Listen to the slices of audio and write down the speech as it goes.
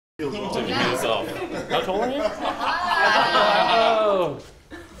Yourself. How tall are you? Oh.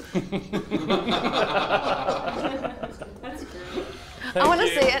 I want to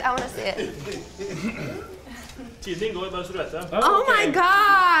see it. I want to see it. Oh my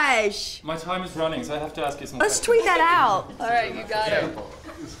gosh! My time is running, so I have to ask you some Let's questions. tweet that out. All right, you got it.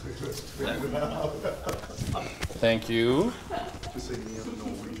 Thank you.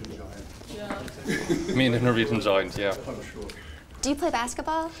 Me and the Norwegian giant, yeah. Do you play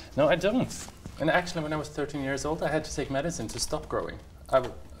basketball? No, I don't. And actually, when I was 13 years old, I had to take medicine to stop growing. I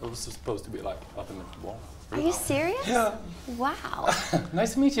was supposed to be like up in the wall. Are you serious? Yeah. Wow.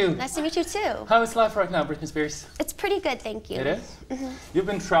 Nice to meet you. Nice to meet you too. How is life right now, Britney Spears? It's pretty good, thank you. It is? You've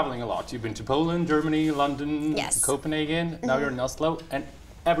been traveling a lot. You've been to Poland, Germany, London, Yes. Copenhagen. Now you're in Oslo. And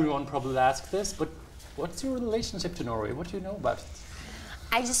everyone probably asks this, but what's your relationship to Norway? What do you know about it?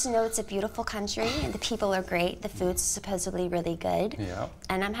 I just know it's a beautiful country and the people are great. The food's supposedly really good. Yeah.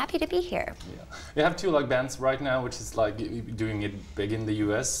 And I'm happy to be here. Yeah. We have two bands right now, which is doing it big in the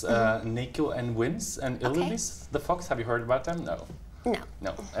US. Nico and Wins and Illevis. The Fox, have you heard about them? No. No.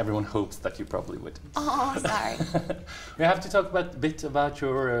 No. Everyone hopes that you probably would. Oh, sorry. We have to talk a bit about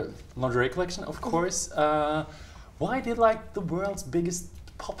your lingerie collection, of course. Why did the world's biggest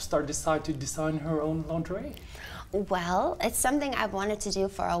pop star decide to design her own lingerie? Well, it's something I've wanted to do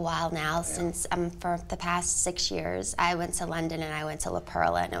for a while now, since for the past 6 years. I went to London and I went to La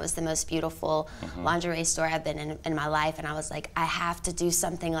Perla, and it was the most beautiful lingerie store I've been in my life, and I was like, I have to do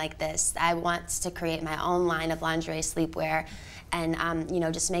something like this. I want to create my own line of lingerie sleepwear and you know,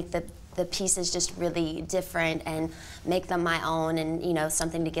 just make the pieces just really different and make them my own, and you know,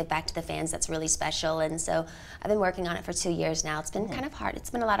 something to give back to the fans that's really special. And so I've been working on it for 2 years now. It's been kind of hard.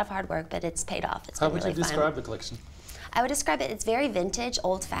 It's been a lot of hard work, but it's paid off. It's How been would really you describe fun. the collection? I would describe it, it's very vintage,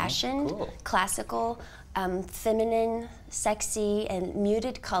 old-fashioned, Cool. classical, feminine, sexy, and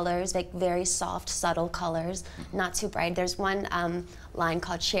muted colors, like very soft, subtle colors, not too bright. There's one line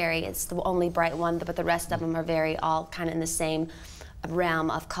called Cherry. It's the only bright one, but the rest of them are very all kind of in the same realm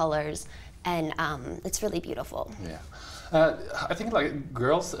of colors, and it's really beautiful. Yeah. I think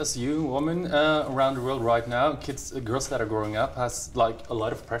girls as you, women around the world right now, girls that are growing up has a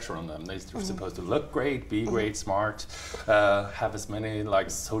lot of pressure on them. They're supposed to look great, be great, smart, have as many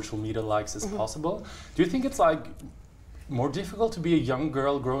social media likes as possible. Do you think it's more difficult to be a young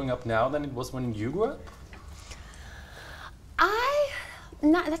girl growing up now than it was when you grew up?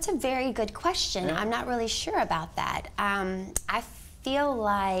 That's a very good question. Yeah. I'm not really sure about that. I feel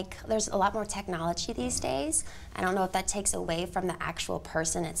like there's a lot more technology these days. I don't know if that takes away from the actual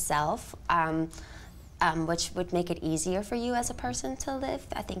person itself, which would make it easier for you as a person to live.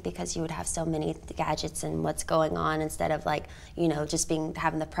 I think because you would have so many gadgets and what's going on, instead of you know, just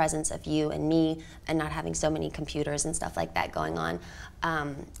having the presence of you and me and not having so many computers and stuff like that going on.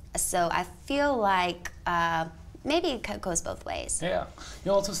 So I feel like maybe it goes both ways. Yeah.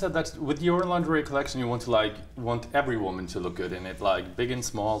 You also said that with your lingerie collection, you want to want every woman to look good in it, big and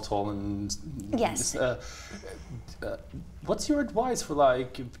small, tall and. Yes. What's your advice for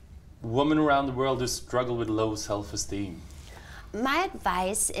women around the world who struggle with low self-esteem? My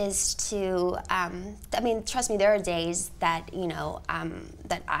advice is to, I mean, trust me, there are days that, you know,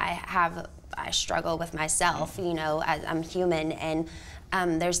 that I struggle with myself, you know, as I'm human, and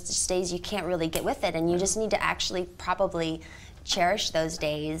there's just days you can't really get with it, and you just need to actually probably cherish those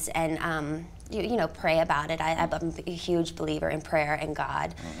days and, you know, pray about it. I'm a huge believer in prayer and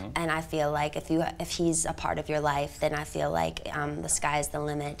God, and I feel like if He's a part of your life, then I feel like the sky's the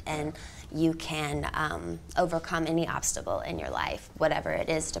limit, and you can overcome any obstacle in your life, whatever it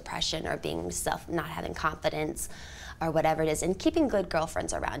is, depression or not having confidence, or whatever it is. And keeping good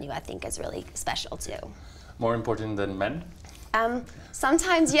girlfriends around you, I think, is really special too. More important than men?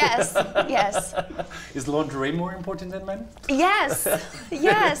 Sometimes, yes. Yes. Is lingerie more important than men? Yes.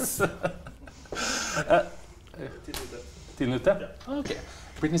 Yes. 10 minutter? Okay.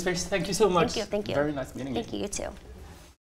 Britney Spears, thank you so much. Thank you. Very nice meeting you. Thank you, you too.